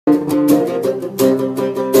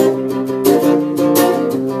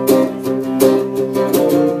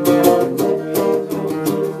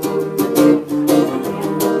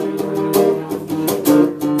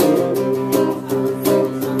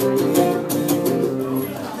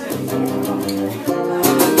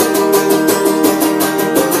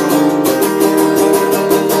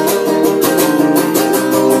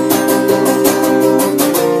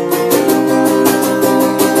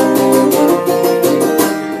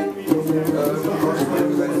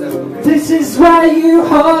where you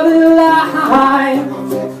hold the line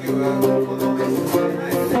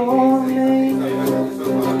for me.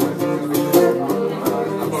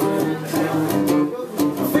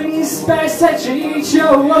 I think it's best that you eat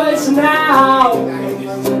your words now.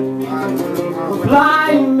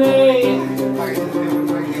 Blind me.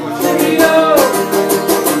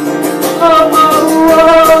 Oh, oh, oh.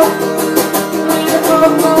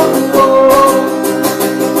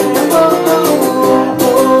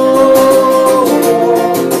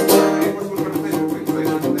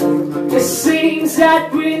 It seems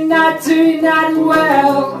that we're not doing that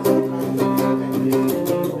well.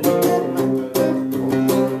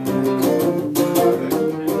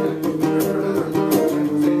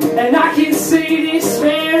 And I can see this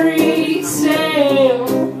fairy tale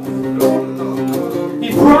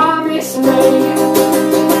you promised me.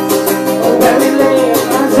 Where we live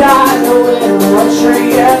under the wind, one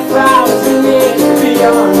tree 1,000 years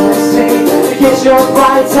beyond the sea. To get your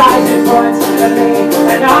bright eyes in front of me,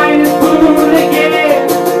 and I ain't a fool again.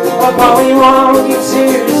 But we want you to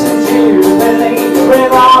some jubilee.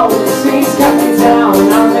 With all the seas coming down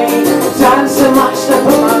on me, done so much to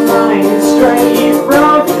put my mind straight. You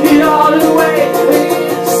brought it all away.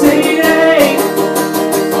 See it.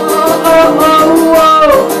 Oh, oh, oh, oh.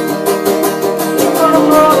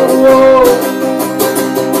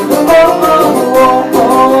 Oh, oh, oh.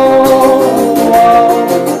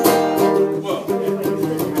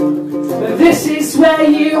 This is where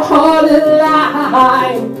you hold the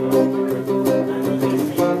line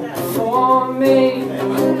for me.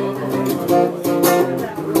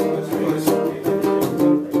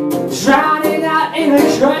 Drowning out in a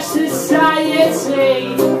crushed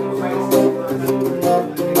society.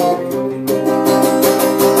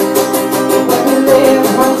 But we live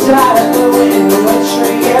under the wind, one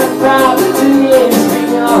tree 1,000 years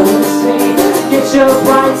beyond the sea. Get your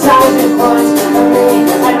bright eyes in front of me,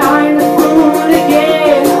 and I'm the fool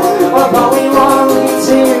again. But we want you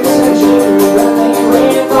to some jubilee.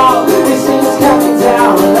 With all these things coming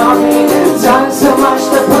down on me, done so much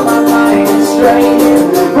to put my mind straight. You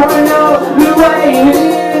probably know the way you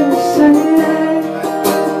say it.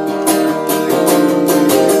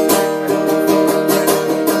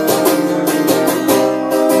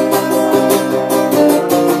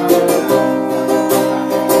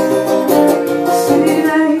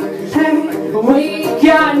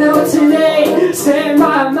 Got no today, say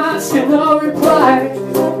my mouth's got no reply.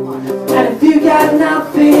 And if you got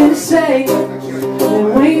nothing to say,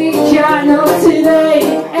 then we got no today.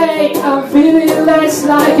 Hey, I'm feeling less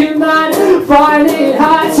like a man, find it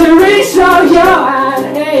hard to reach out your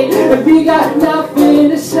hand. Hey, if you got nothing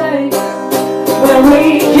to say, then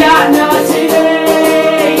we got no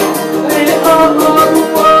today. Hey, oh,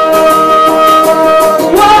 oh, oh.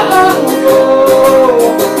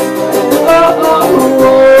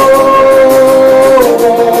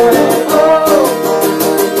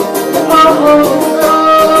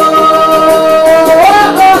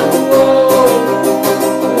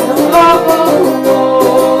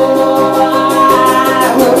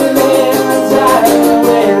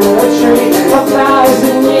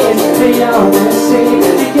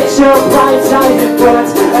 Your bright side in front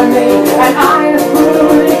of me, and I'm a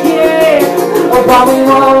fool again. But we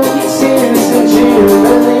won't get to some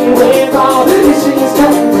jubilee. With all these things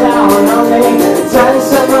coming down on me, done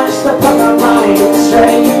so much to put my mind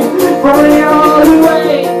straight. Throw it all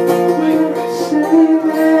away. Save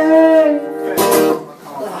me.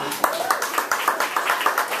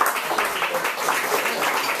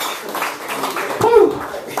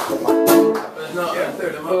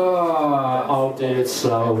 I'll do it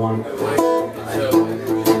slow one.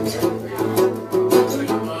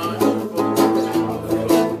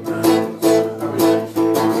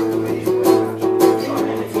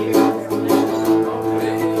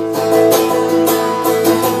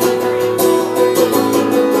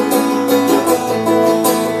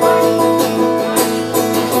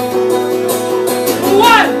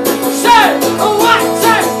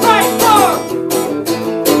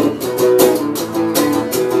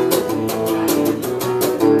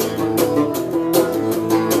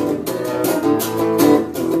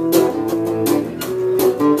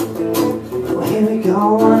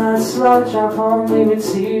 Slow jump home, leaving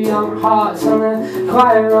two young hearts on the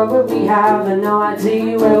quiet road, but we have no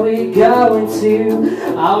idea where we're going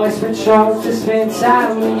to. I always patrol to spend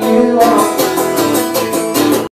time with you.